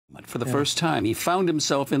for the first time. He found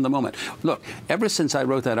himself in the moment. Look, ever since I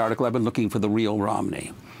wrote that article, I've been looking for the real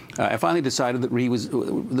Romney. I finally decided that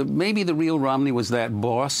maybe the real Romney was that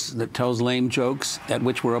boss that tells lame jokes at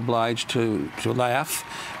which we're obliged to laugh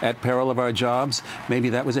at peril of our jobs. Maybe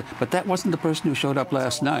that was it. But that wasn't the person who showed up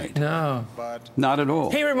last night. No. Not at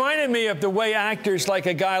all. He reminded me of the way actors, like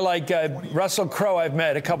a guy like Russell Crowe I've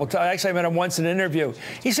met a couple times. Actually, I met him once in an interview.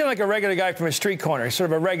 He seemed like a regular guy from a street corner, sort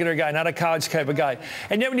of a regular guy, not a college type of guy.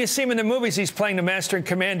 And yet when you see him in the movies, he's playing the master and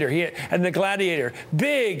commander and the gladiator.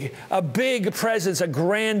 A big presence, a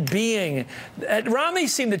grand being. Romney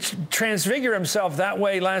seemed to transfigure himself that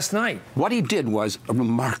way last night. What he did was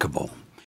remarkable.